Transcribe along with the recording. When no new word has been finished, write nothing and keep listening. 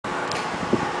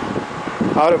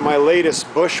Out of my latest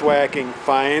bushwhacking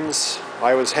finds,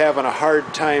 I was having a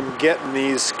hard time getting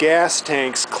these gas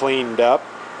tanks cleaned up.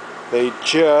 They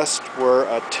just were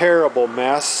a terrible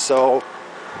mess, so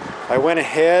I went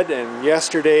ahead and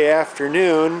yesterday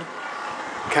afternoon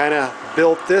kind of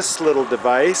built this little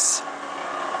device,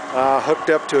 hooked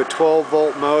up to a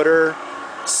 12-volt motor,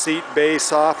 seat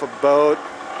base off a boat,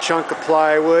 chunk of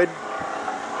plywood,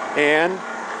 and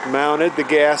mounted the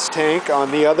gas tank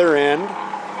on the other end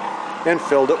and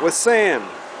filled it with sand.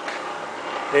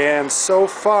 And so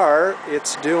far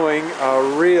it's doing a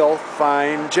real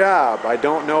fine job. I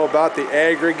don't know about the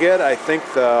aggregate. I think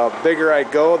the bigger I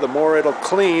go, the more it'll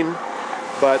clean,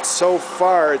 but so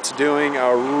far it's doing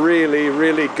a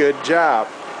really good job.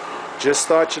 Just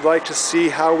thought you'd like to see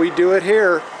how we do it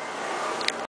here.